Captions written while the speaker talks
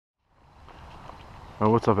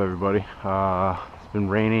What's up, everybody? It's been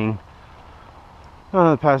raining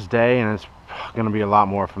the past day, and it's going to be a lot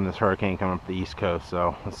more from this hurricane coming up the east coast,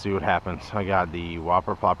 so let's see what happens. I got the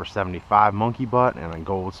Whopper Plopper 75 monkey butt and a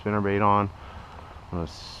gold spinnerbait on.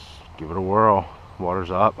 Let's give it a whirl. Water's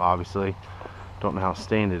up, obviously. Don't know how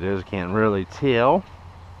stained it is, can't really tell.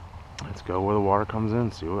 Let's go where the water comes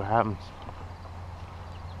in, see what happens.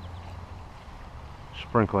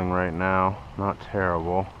 Sprinkling right now, not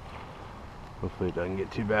terrible. Hopefully it doesn't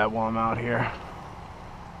get too bad while I'm out here.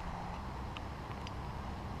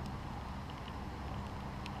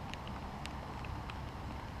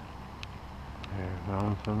 Here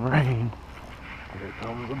comes some rain. Here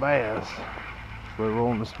comes the bass. We're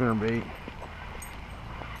rolling the spinnerbait.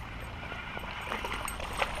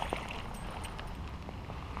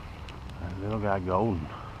 That little guy golden.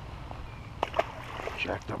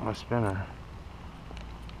 Jacked up my spinner.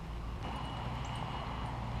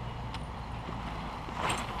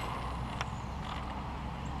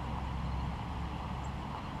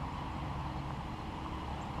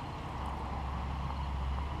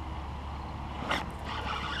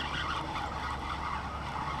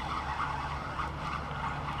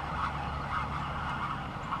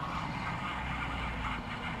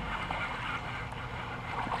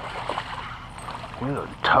 He's a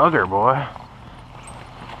tugger, boy.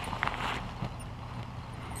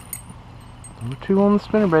 Number 2 on the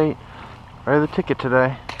spinnerbait. Right the ticket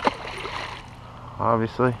today.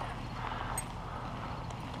 Obviously.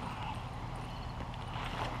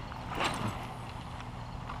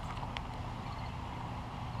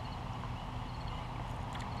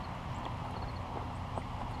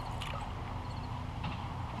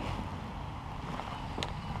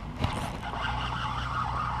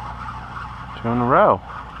 Two in a row.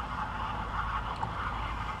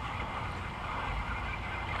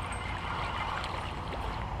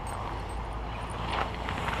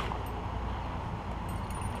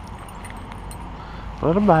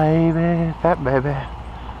 Little baby, fat baby.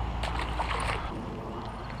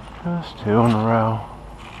 Just 2 in a row.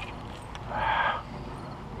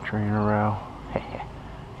 3 in a row.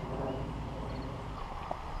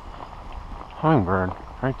 Hummingbird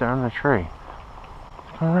right there in the tree.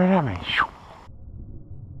 It's coming right at me.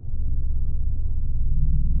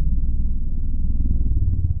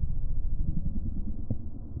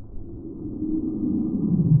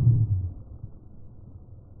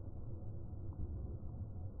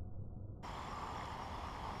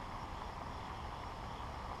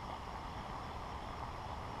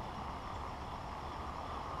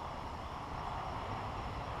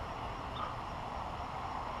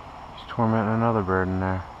 Tormenting another bird in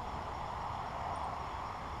there.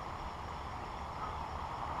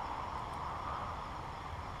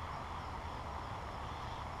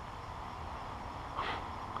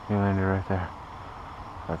 He landed right there.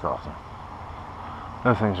 That's awesome.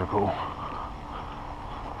 Those things are cool.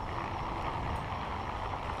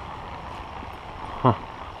 Huh.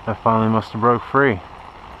 That finally must have broke free.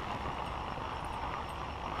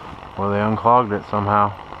 Or they unclogged it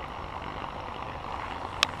somehow.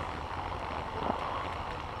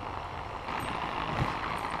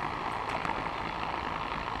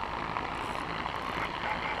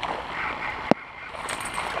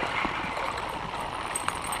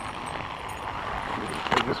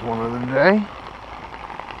 Biggest one of the day.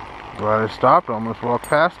 Glad I stopped, almost walked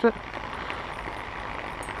past it.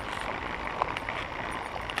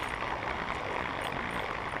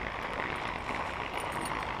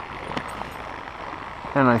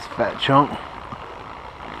 A nice fat chunk.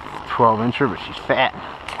 12-incher, but she's fat.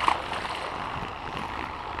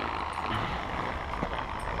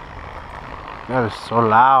 That is so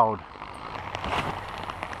loud.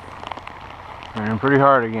 Raining pretty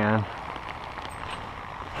hard again.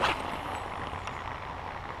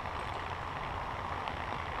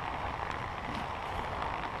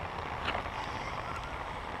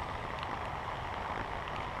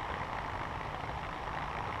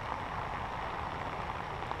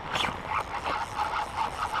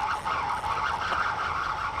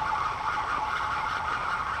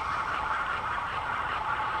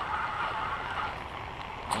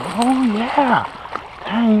 Oh yeah!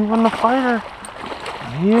 Dang, he wasn't a fighter.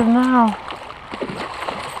 He is now.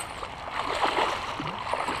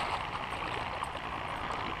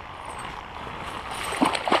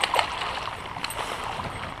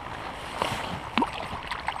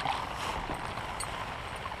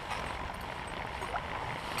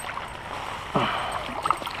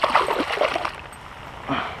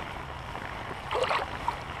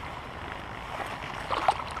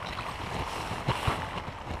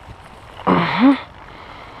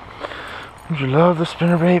 Don't you love the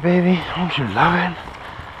spinnerbait, baby? Don't you love it?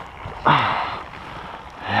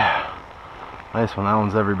 Yeah, nice one. That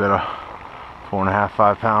one's every bit of 4.5,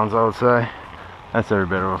 5 pounds, I would say. That's every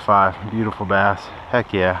bit of a 5. Beautiful bass.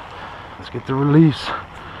 Heck yeah. Let's get the release.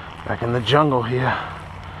 Back in the jungle here.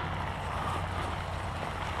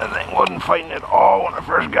 That thing wasn't fighting at all when I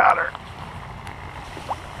first got her.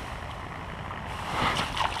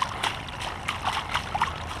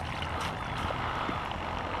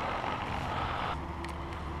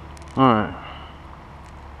 Alright.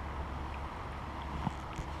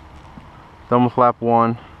 Thumb flap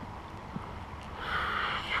 1.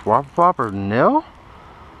 Whopper flopper nil.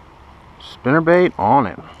 Spinnerbait on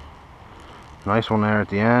it. Nice one there at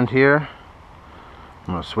the end here.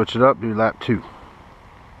 I'm going to switch it up, do lap 2.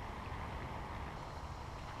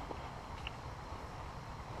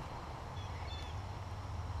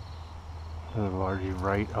 There's a largie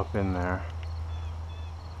right up in there.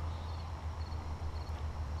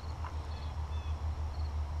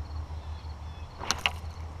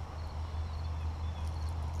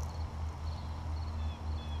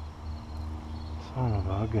 Son of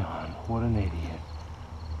a gun, what an idiot.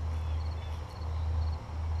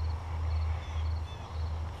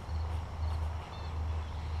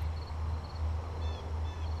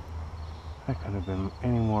 That could have been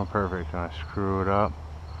any more perfect and I screw it up.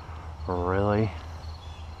 Really?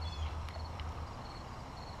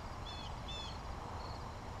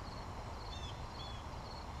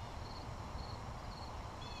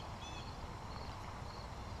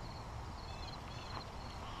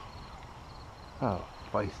 Oh,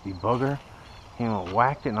 feisty bugger. Came and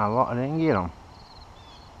whacked it and I didn't get him.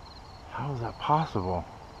 How is that possible?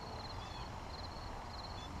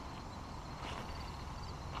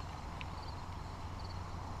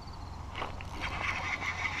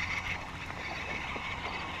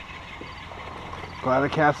 Glad I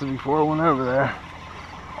cast it before I went over there.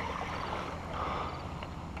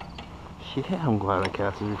 Yeah, I'm glad I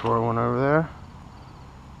cast it before I went over there.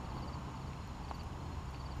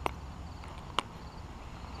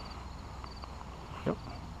 Yep.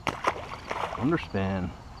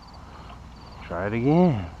 Underspin. Try it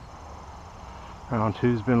again. Round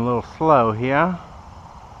 2's been a little slow here.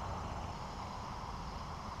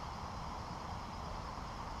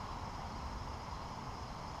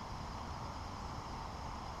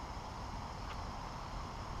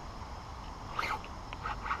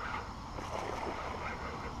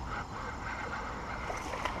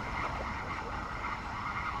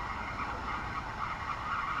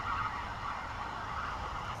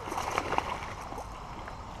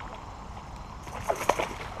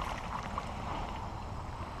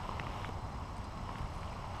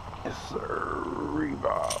 Yes, sir,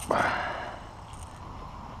 Bob.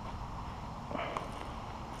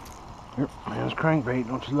 Yep, man's crankbait.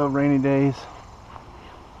 Don't you love rainy days?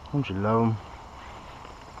 Don't you love them?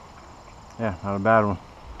 Yeah, not a bad one.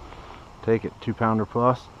 Take it, 2-pounder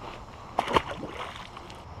plus.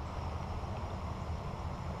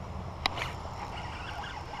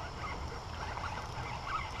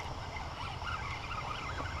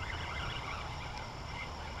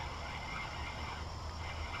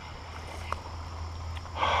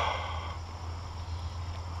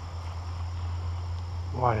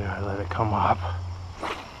 Why did I let it come up?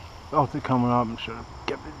 Felt it coming up and should have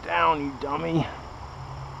kept it down, you dummy.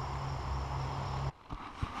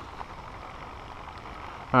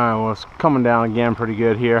 Alright, well, it's coming down again pretty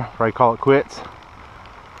good here. Probably call it quits.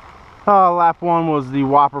 Lap 1 was the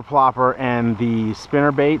whopper plopper and the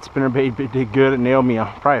spinnerbait. Spinnerbait did good. It nailed me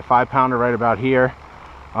probably a 5-pounder right about here.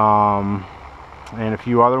 And a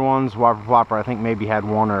few other ones. Whopper plopper I think maybe had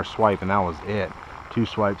 1 or a swipe, and that was it. 2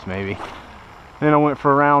 swipes maybe. Then I went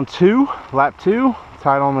for round 2, lap 2,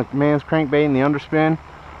 tied on the man's crankbait and the underspin.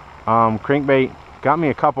 Crankbait got me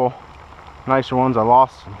a couple nicer ones. I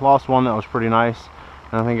lost one that was pretty nice,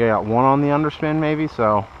 and I think I got 1 on the underspin maybe.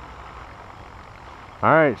 So,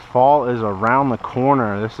 all right, fall is around the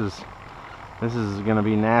corner. This is gonna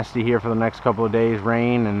be nasty here for the next couple of days,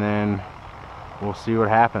 rain, and then we'll see what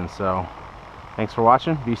happens. So, thanks for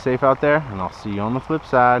watching. Be safe out there, and I'll see you on the flip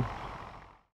side.